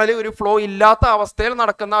എക്സ്റ്റേണലി ഒരു ഫ്ലോ ഇല്ലാത്ത അവസ്ഥയിൽ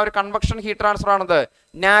നടക്കുന്ന ഒരു കൺവെക്ഷൻ ഹീറ്റ് ട്രാൻസ്ഫർ ആണത്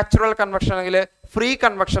നാച്ചുറൽ കൺവെക്ഷൻ അല്ലെങ്കിൽ ഫ്രീ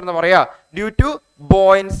കൺവെക്ഷൻ എന്ന് പറയാ. ഡ്യൂ ടു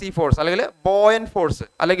ബോയൻസി ഫോഴ്സ് അല്ലെങ്കിൽ ബോയൻ ഫോഴ്സ്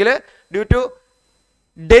അല്ലെങ്കിൽ ഡ്യൂ ടു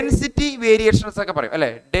ഡെൻസിറ്റി വേരിയേഷൻസ് ഒക്കെ പറയും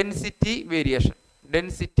അല്ലെ. Density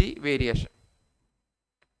variation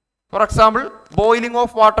for example boiling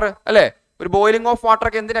of water അല്ലെ. ഒരു ബോയിലിംഗ് ഓഫ് വാട്ടർ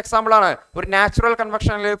ഒക്കെ എന്തിന് എക്സാമ്പിൾ ആണ്, ഒരു നാച്ചുറൽ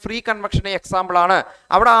കൺവെക്ഷൻ അല്ലെങ്കിൽ ഫ്രീ കൺവെക്ഷൻ എക്സാമ്പിൾ ആണ്.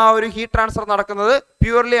 അവിടെ ആ ഒരു ഹീറ്റ് ട്രാൻസ്ഫർ നടക്കുന്നത്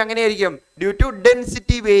പ്യൂർലി എങ്ങനെയായിരിക്കും, ഡ്യൂ ടു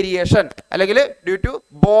ഡെൻസിറ്റി വേരിയേഷൻ അല്ലെങ്കിൽ ഡ്യൂ ടു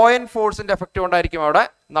ബോയൻ ഫോഴ്സിന്റെ എഫക്റ്റ് കൊണ്ടായിരിക്കും അവിടെ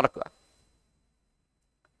നടക്കുക.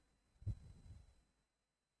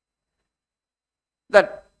 Then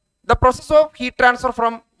the process of heat transfer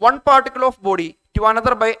from one particle of body to to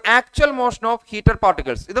another by actual motion of heated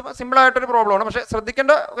particles. ഇത് സിമ്പിൾ ആയിട്ടൊരു problem ആണ്, പക്ഷേ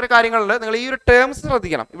ശ്രദ്ധിക്കേണ്ട ഒരു കാര്യങ്ങളുണ്ട്. നിങ്ങൾ ഈ ഒരു ടേംസ്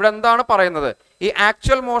ശ്രദ്ധിക്കണം. ഇവിടെ എന്താണ് പറയുന്നത്? ഈ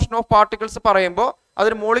ആക്ച്വൽ മോഷൻ ഓഫ് പാർട്ടിക്കിൾസ് പറയുമ്പോൾ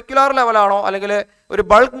അതൊരു മോളിക്കുലാർ ലെവലാണോ അല്ലെങ്കിൽ ഒരു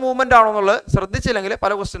ബൾക്ക് മൂവ്മെന്റ് ആണോ എന്നുള്ളത് ശ്രദ്ധിച്ചില്ലെങ്കിൽ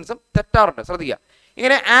പല ക്വസ്റ്റ്യൻസും തെറ്റാറുണ്ട്. ശ്രദ്ധിക്കുക.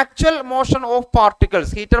 ഇങ്ങനെ actual motion of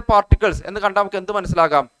particles, heated particles എന്ന് കണ്ടാൽ നമുക്ക് എന്ത്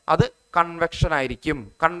മനസ്സിലാക്കാം? അത് കൺവെക്ഷൻ ആയിരിക്കും.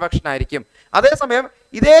 അതേസമയം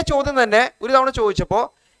ഇതേ ചോദ്യം തന്നെ ഒരു തവണ ചോദിച്ചപ്പോൾ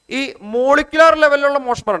ഈ മോളിക്കുലാർ ലെവലിലുള്ള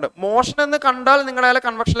മോഷൻ പറഞ്ഞിട്ടുണ്ട്. മോഷൻ എന്ന് കണ്ടാൽ നിങ്ങളെ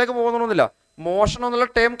കൺവെക്ഷനിലേക്ക് പോകണമെന്നില്ല. മോഷൻ എന്നുള്ള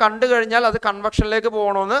ടേം കണ്ടു കഴിഞ്ഞാൽ അത് കൺവെക്ഷനിലേക്ക്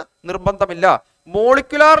പോകണമെന്ന് നിർബന്ധമില്ല.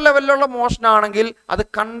 മോളിക്കുലാർ ലെവലിലുള്ള മോഷൻ ആണെങ്കിൽ അത്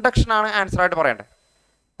കണ്ടക്ഷൻ ആണ് ആൻസർ ആയിട്ട് പറയേണ്ടത്.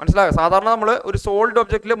 മനസ്സിലാകുക? സാധാരണ നമ്മൾ ഒരു സോളിഡ്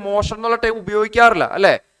ഒബ്ജക്റ്റിൽ മോഷൻ എന്നുള്ള ടേം ഉപയോഗിക്കാറില്ല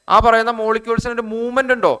അല്ലേ? ആ പറയുന്ന മോളിക്യൂൾസിന്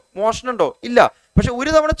മൂവ്മെന്റ് ഉണ്ടോ, മോഷൻ ഉണ്ടോ? ഇല്ല. പക്ഷെ ഒരു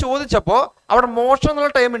തവണ ചോദിച്ചപ്പോൾ അവിടെ മോഷൻ എന്നുള്ള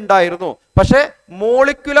ടൈം ഉണ്ടായിരുന്നു, പക്ഷെ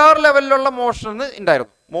മോളിക്കുലാർ ലെവലിലുള്ള മോഷൻ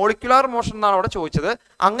ഉണ്ടായിരുന്നു. മോളിക്കുലാർ മോഷൻ എന്നാണ് അവിടെ ചോദിച്ചത്.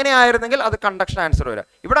 അങ്ങനെ ആയിരുന്നെങ്കിൽ അത് കണ്ടക്ഷൻ ആൻസർ വരിക.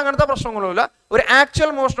 ഇവിടെ അങ്ങനത്തെ പ്രശ്നങ്ങളൊന്നുമില്ല. ഒരു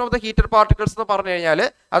actual motion of the heated particles എന്ന് പറഞ്ഞു കഴിഞ്ഞാൽ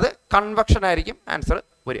അത് കൺവെക്ഷൻ ആയിരിക്കും ആൻസർ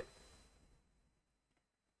വരിക.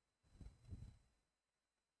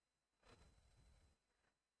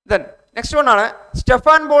 Then next one ആണ്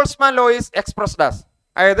Stefan Boltzmann law is expressed as.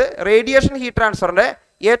 അതായത് റേഡിയേഷൻ ഹീറ്റ് ട്രാൻസ്ഫറിന്റെ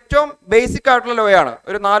ഏറ്റവും ബേസിക് ആയിട്ടുള്ള ലോ ആണ്.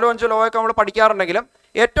 ഒരു 4-5 ലോ ഒക്കെ നമ്മൾ പഠിക്കാറുണ്ടെങ്കിലും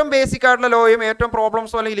ഏറ്റവും ബേസിക് ആയിട്ടുള്ള ലോയും ഏറ്റവും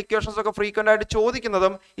പ്രോബ്ലംസോ അല്ലെങ്കിൽ ഇക്വേഷൻസ് ഒക്കെ ഫ്രീക്വന്റ് ആയിട്ട്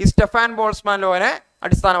ചോദിക്കുന്നതും ഈ സ്റ്റെഫാൻ ബോൾട്സ്മാൻ ലോനെ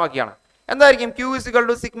അടിസ്ഥാനമാക്കിയാണ്. എന്തായിരിക്കും? Q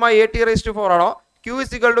 = സിഗ്മ a t⁴ ആണോ? Q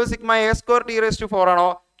 = സിഗ്മ a² t⁴ ആണോ?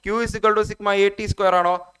 Q = സിഗ്മ at²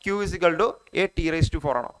 ആണോ? Q = a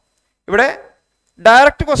t⁴ ആണോ? ഇവിടെ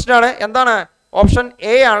ഡയറക്റ്റ് ക്വസ്റ്റ്യൻ ആണ്. എന്താണ്? Option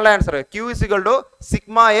A ആണുള്ള answer. Q =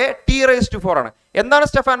 sigma a t⁴ ആണ്. എന്താണ്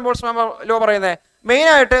സ്റ്റെഫാൻ ബോൾട്സ്മാൻ ലോ പറയുന്നത്? മെയിൻ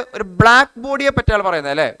ആയിട്ട് ഒരു ബ്ലാക്ക് ബോഡിയെ പറ്റിയാണ്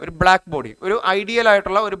പറയുന്നത് അല്ലേ? ഒരു ബ്ലാക്ക് ബോഡി, ഒരു ഐഡിയൽ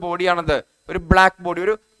ആയിട്ടുള്ള ഒരു ബോഡിയാണത്. ഒരു ബ്ലാക്ക് ബോഡി,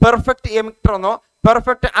 ഒരു പെർഫെക്റ്റ് എമിറ്റർ എന്നോ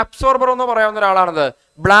പെർഫെക്റ്റ് അബ്സോർബർ എന്നോ പറയാവുന്ന ഒരാളാണത്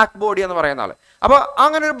ബ്ലാക്ക് ബോഡി എന്ന് പറയുന്ന ആള്. അപ്പോൾ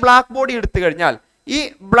അങ്ങനെ ഒരു ബ്ലാക്ക് ബോഡി എടുത്തു കഴിഞ്ഞാൽ ഈ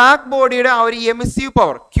ബ്ലാക്ക് ബോഡിയുടെ ആ ഒരു എമിസീവ്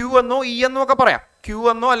പവർ Q എന്നോ E എന്നോ ഒക്കെ പറയാം. Q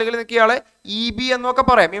എന്നോ അല്ലെങ്കിൽ ഇയാളെ EB എന്നൊക്കെ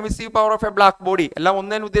പറയാം. Emissive power of A black body എല്ലാം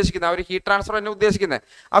ഒന്നേന്ന് ഉദ്ദേശിക്കുന്നത്, ആ ഒരു ഹീറ്റ് ട്രാൻസ്ഫർ തന്നെ ഉദ്ദേശിക്കുന്നത്.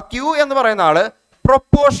 ആ Q എന്ന് പറയുന്ന ആള്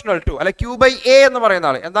പ്രൊപ്പോർഷണൽ ടു അല്ലെ Q/A എന്ന് പറയുന്ന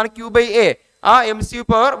ആള്. എന്താണ് Q/A? ആ emissive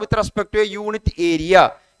power with respect to A unit area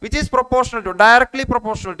which is proportional to directly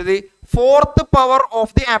proportional to the 4th power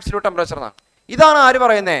of the absolute temperature എന്നാണ്. ഇതാണ് ആര്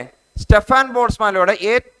പറയുന്നത്? സ്റ്റെഫാൻ ബോൾട്സ്മാൻ ലോയുടെ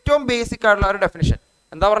ഏറ്റവും ബേസിക് ആയിട്ടുള്ള ഒരു ഡെഫിനിഷൻ.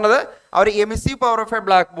 എന്താ പറഞ്ഞത്? ആ ഒരു emissive power of A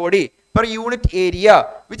black body per unit area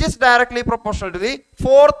which is directly proportional to the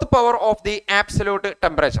 4th power of the absolute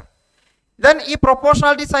temperature. Then ഈ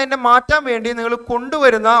പ്രൊപ്പോർഷണാലിറ്റി സൈനിനെ മാറ്റാൻ വേണ്ടി നിങ്ങൾ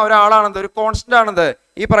കൊണ്ടുവരുന്ന ഒരാളാണത്, ഒരു കോൺസ്റ്റന്റ് ആണത്.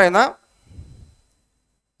 ഈ പറയുന്ന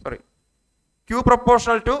Q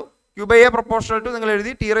proportional to Q/A proportional to നിങ്ങൾ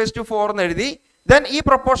എഴുതി t⁴ എന്ന് എഴുതി. ദെൻ ഈ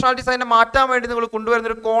പ്രൊപ്പോർഷണാലിറ്റി സൈനിനെ മാറ്റാൻ വേണ്ടി നിങ്ങൾ കൊണ്ടുവരുന്ന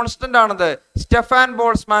ഒരു കോൺസ്റ്റന്റ് ആണത് സ്റ്റെഫാൻ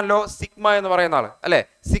ബോൾട്സ്മാൻ ലോ സിഗ്മ എന്ന് പറയുന്ന ആള് അല്ലെ?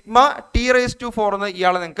 സിഗ്മ t⁴ എന്ന്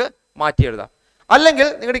ഇയാളെ നിങ്ങൾക്ക് മാറ്റി എഴുതാം. അല്ലെങ്കിൽ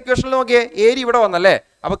നിങ്ങളുടെ ഇക്വേഷനിൽ നോക്കിയേ, ഏരിയ ഇവിടെ വന്നല്ലേ?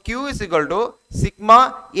 അപ്പൊ Q = സിഗ്മ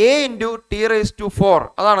a × t⁴.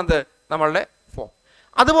 അതാണെന്ത് നമ്മളുടെ ഫോം.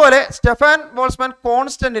 അതുപോലെ സ്റ്റെഫാൻ ബോൾട്സ്മാൻ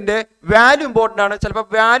കോൺസ്റ്റന്റിന്റെ വാല്യൂ ഇമ്പോർട്ടന്റ് ആണ്. ചിലപ്പോൾ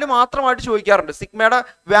വാല്യൂ മാത്രമായിട്ട് ചോദിക്കാറുണ്ട്. സിഗ്മയുടെ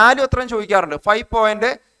വാല്യൂ എത്രയും ചോദിക്കാറുണ്ട്.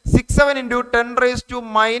 5.67 ×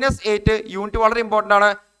 10⁻⁸ യൂണിറ്റ് വളരെ ഇമ്പോർട്ടന്റ് ആണ്.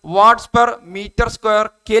 വാട്ട്സ്/മീറ്റർ²,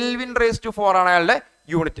 Kelvin⁴ ആണ് അയാളുടെ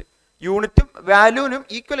യൂണിറ്റ്. യൂണിറ്റും വാല്യൂവിനും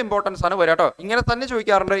ഈക്വൽ ഇമ്പോർട്ടൻസ് ആണ് വരിക കേട്ടോ. ഇങ്ങനെ തന്നെ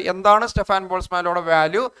ചോദിക്കാറുണ്ട്. എന്താണ് സ്റ്റെഫാൻ ബോൾട്സ്മാൻ ലോയുടെ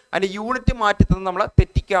വാല്യൂ? അതിന്റെ യൂണിറ്റ് മാറ്റി തന്നെ നമ്മളെ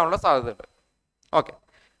തെറ്റിക്കാനുള്ള സാധ്യതയുണ്ട്. ഓക്കെ,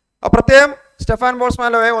 പ്രത്യേകം സ്റ്റെഫാൻ ബോൾട്സ്മാൻ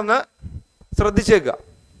ലോയെ ഒന്ന് ശ്രദ്ധിച്ചേക്കുക.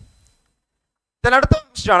 അടുത്ത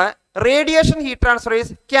ക്വസ്റ്റ്യൻ ആണ് radiation heat transfer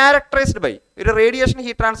is characterised by. ഒരു റേഡിയേഷൻ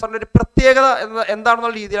ഹീറ്റ് ട്രാൻസ്ഫറിന്റെ ഒരു പ്രത്യേകത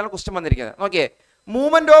എന്താണെന്നുള്ള രീതിയിലാണ് ക്വസ്റ്റ്യൻ വന്നിരിക്കുന്നത്. നോക്കിയേ,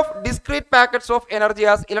 movement of discrete packets of energy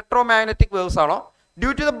as electromagnetic waves ആണോ?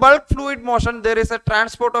 Due to the bulk fluid motion, there is a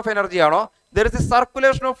transport of energy ആണോ? There is a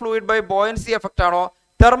circulation of fluid by buoyancy effect ആണോ?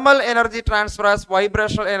 Thermal energy transfer as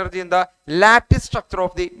vibrational energy in the lattice structure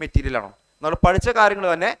of the material ആണോ? നമ്മൾ പഠിച്ച കാര്യങ്ങൾ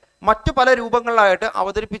തന്നെ മറ്റു പല രൂപങ്ങളിലായിട്ട്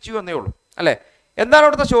അവതരിപ്പിച്ചു എന്നേ ഉള്ളൂ അല്ലെ? എന്താണ്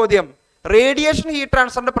അവിടുത്തെ ചോദ്യം? റേഡിയേഷൻ ഹീറ്റ്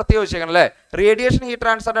ട്രാൻസ്ഫറിന്റെ പ്രത്യേകത ചോദിക്കണം അല്ലെ? റേഡിയേഷൻ ഹീറ്റ്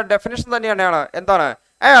ട്രാൻസ്ഫറിന്റെ ഡെഫിനിഷൻ തന്നെയാണ്. എന്താണ്?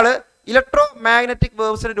 അയാള് ഇലക്ട്രോ മാഗ്നറ്റിക്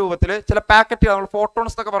വേവ്സിന്റെ രൂപത്തിൽ ചില പാക്കറ്റുകൾ, നമ്മൾ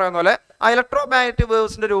ഫോട്ടോൺസ് എന്നൊക്കെ പറയുന്ന പോലെ ആ ഇലക്ട്രോ മാഗ്നറ്റിക്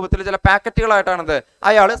വേവ്സിന്റെ രൂപത്തിൽ ചില പാക്കറ്റുകളായിട്ടാണ്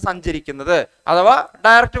അയാൾ സഞ്ചരിക്കുന്നത്. അഥവാ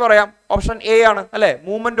ഡയറക്റ്റ് പറയാം ഓപ്ഷൻ എ ആണ് അല്ലെ?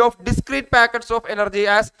 Movement of discrete packets of energy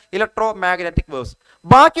as electro magnetic waves.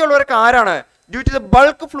 ബാക്കിയുള്ളവർക്ക് ആരാണ്? Due to the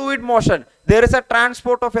bulk fluid motion there is a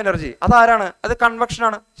transport of energy. അതാരാണ്? അത് കൺവെക്ഷൻ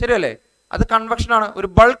ആണ്. ശരിയല്ലേ? അത് കൺവെക്ഷൻ ആണ്. ഒരു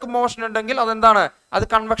ബൾക്ക് മോഷൻ ഉണ്ടെങ്കിൽ അതെന്താണ്? അത്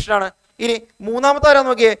കൺവെക്ഷൻ ആണ്. ഇനി മൂന്നാമത്തെ ആരാ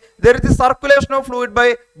നോക്കിയേ, there is a circulation of fluid by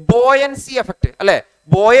buoyancy effect അല്ലെ?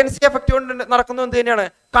 ബോയൻസി എഫക്റ്റ് കൊണ്ട് നടക്കുന്നത് എന്ത് തന്നെയാണ്?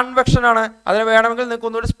 കൺവെക്ഷൻ ആണ്. അതിനെ വേണമെങ്കിൽ നിങ്ങൾക്ക്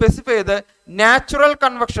ഒന്നുകൂടി സ്പെസിഫൈ ചെയ്ത് നാച്ചുറൽ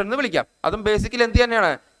കൺവെക്ഷൻ എന്ന് വിളിക്കാം. അതും ബേസിക്കലി എന്ത്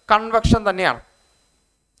തന്നെയാണ്? കൺവെക്ഷൻ തന്നെയാണ്.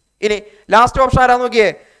 ഇനി ലാസ്റ്റ് ഓപ്ഷൻ ആരാ നോക്കിയേ,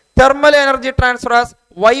 thermal energy transfer as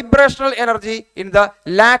vibrational energy in the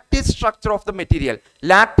lattice structure of the material.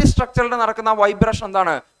 Lattice structure ൽ നടക്കുന്ന വൈബ്രേഷൻ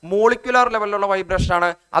എന്താണ്? മോളിക്യുലർ ലെവലിലുള്ള വൈബ്രേഷൻ ആണ്.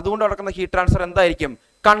 അതുകൊണ്ട് നടക്കുന്ന ഹീറ്റ് ട്രാൻസ്ഫർ എന്തായിരിക്കും?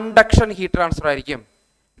 കണ്ടക്ഷൻ ഹീറ്റ് ട്രാൻസ്ഫർ ആയിരിക്കും.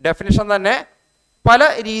 ഡെഫിനിഷൻ തന്നെ പല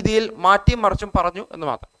രീതിയിൽ മാറ്റി മറിച്ചും പറഞ്ഞു എന്ന്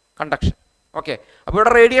മാത്രം. കണ്ടക്ഷൻ. ഓക്കെ, അപ്പോൾ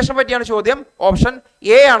ഇവിടെ റേഡിയേഷൻ പറ്റിയാണ് ചോദ്യം. ഓപ്ഷൻ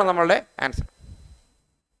എ ആണ് നമ്മളുടെ ആൻസർ.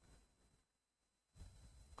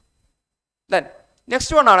 Then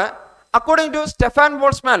next one ആണ്, according to Stefan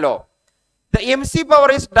Boltzmann law, the MC power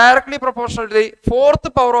is directly proportional to the fourth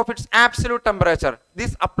power of its absolute temperature.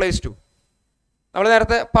 This applies to. നമ്മൾ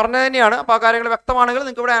നേരത്തെ പറഞ്ഞത് തന്നെയാണ്. അപ്പോൾ ആ കാര്യങ്ങൾ വ്യക്തമാണെങ്കിൽ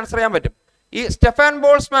നിങ്ങൾക്ക് ഇവിടെ ആൻസർ ചെയ്യാൻ പറ്റും. ഈ സ്റ്റെഫാൻ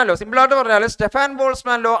ബോൾസ്മാൻ ലോ, സിമ്പിൾ ആയിട്ട് പറഞ്ഞാൽ സ്റ്റെഫാൻ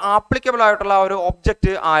ബോൾസ്മാൻ ലോ ആപ്ലിക്കബിൾ ആയിട്ടുള്ള ഒരു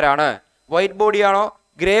ഒബ്ജക്റ്റ് ആരാണ്? White ബോഡിയാണോ,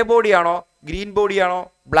 grey ബോഡിയാണോ, green ബോഡിയാണോ,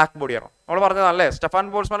 black ബോഡിയാണോ? നമ്മൾ പറഞ്ഞതല്ലേ സ്റ്റെഫാൻ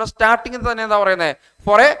ബോൾസ്മാൻ സ്റ്റാർട്ടിങ്ങിൽ തന്നെ എന്താ പറയുന്നത്?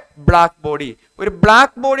 Four A black body. ഒരു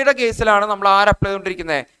ബ്ലാക്ക് ബോഡിയുടെ കേസിലാണ് നമ്മൾ ആര് അപ്ലൈ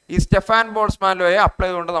ചെയ്തുകൊണ്ടിരിക്കുന്നത്? ഈ സ്റ്റെഫാൻ ബോൾസ്മാൻ ലോയെ അപ്ലൈ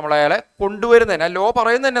ചെയ്തുകൊണ്ട് നമ്മൾ അയാളെ കൊണ്ടുവരുന്നതിന് ലോ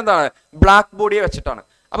പറയുന്നത് തന്നെ എന്താണ്? ബ്ലാക്ക് ബോഡിയെ വെച്ചിട്ടാണ്.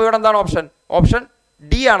 അപ്പോൾ ഇവിടെ എന്താണ് ഓപ്ഷൻ? ഓപ്ഷൻ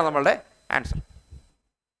ഡി ആണ് നമ്മളുടെ ആൻസർ.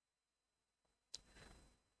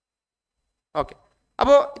 ഓക്കെ,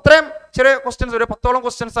 അപ്പോൾ ഇത്രയും ചെറിയ ക്വസ്റ്റ്യൻസ്, ഒരു 10ഓളം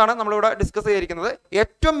ക്വസ്റ്റ്യൻസ് ആണ് നമ്മളിവിടെ ഡിസ്കസ് ചെയ്തിരിക്കുന്നത്.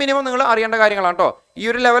 ഏറ്റവും മിനിമം നിങ്ങൾ അറിയേണ്ട കാര്യങ്ങളാണ് കേട്ടോ. ഈ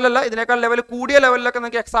ഒരു ലെവലല്ല, ഇതിനേക്കാൾ ലെവൽ കൂടിയ ലെവലിലൊക്കെ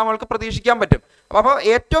നിങ്ങൾക്ക് എക്സാമുകൾക്ക് പ്രതീക്ഷിക്കാൻ പറ്റും. അപ്പോൾ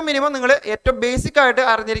ഏറ്റവും മിനിമം നിങ്ങൾ ഏറ്റവും ബേസിക് ആയിട്ട്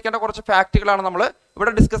അറിഞ്ഞിരിക്കേണ്ട കുറച്ച് ഫാക്റ്റുകളാണ് നമ്മൾ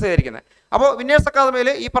ഇവിടെ ഡിസ്കസ് ചെയ്തിരിക്കുന്നത്. അപ്പോൾ വിന്നേഴ്സ് അക്കാദമിയിൽ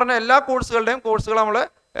ഈ പറഞ്ഞ എല്ലാ കോഴ്സുകളുടെയും കോഴ്സുകൾ നമ്മൾ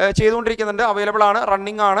ചെയ്തുകൊണ്ടിരിക്കുന്നുണ്ട്, അവൈലബിൾ ആണ്,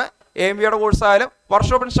 റണ്ണിങ് ആണ്. AMVയുടെ കോഴ്സ് ആയാലും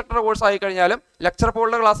വർക്ക്ഷോപ്പ് ഇൻസ്ട്രക്ടറുടെ കോഴ്സ് ആയി കഴിഞ്ഞാലും ലെക്ചർ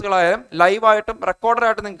പോലുള്ള ക്ലാസ്സുകളായാലും ലൈവായിട്ടും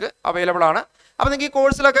റെക്കോർഡറായിട്ടും നിങ്ങൾക്ക് അവൈലബിൾ ആണ്. അപ്പോൾ നിങ്ങൾക്ക് ഈ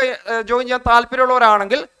കോഴ്സിലൊക്കെ ജോയിൻ ചെയ്യാൻ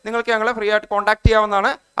താല്പര്യമുള്ളവരാണെങ്കിൽ നിങ്ങൾക്ക് ഞങ്ങളെ ഫ്രീ ആയിട്ട് കോൺടാക്ട്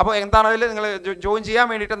ചെയ്യാവുന്നതാണ്. അപ്പോൾ എന്താണെങ്കിലും നിങ്ങൾ ജോയിൻ ചെയ്യാൻ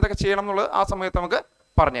വേണ്ടിയിട്ട് എന്തൊക്കെ ചെയ്യണം എന്നുള്ളത് ആ സമയത്ത് നമുക്ക്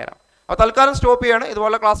പറഞ്ഞുതരാം. അപ്പോൾ തൽക്കാലം സ്റ്റോപ്പ് ചെയ്യാണ്.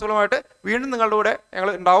 ഇതുപോലെ ക്ലാസ്സുകളുമായിട്ട് വീണ്ടും നിങ്ങളുടെ കൂടെ ഞങ്ങൾ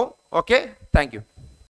ഉണ്ടാവും. Okay, thank you.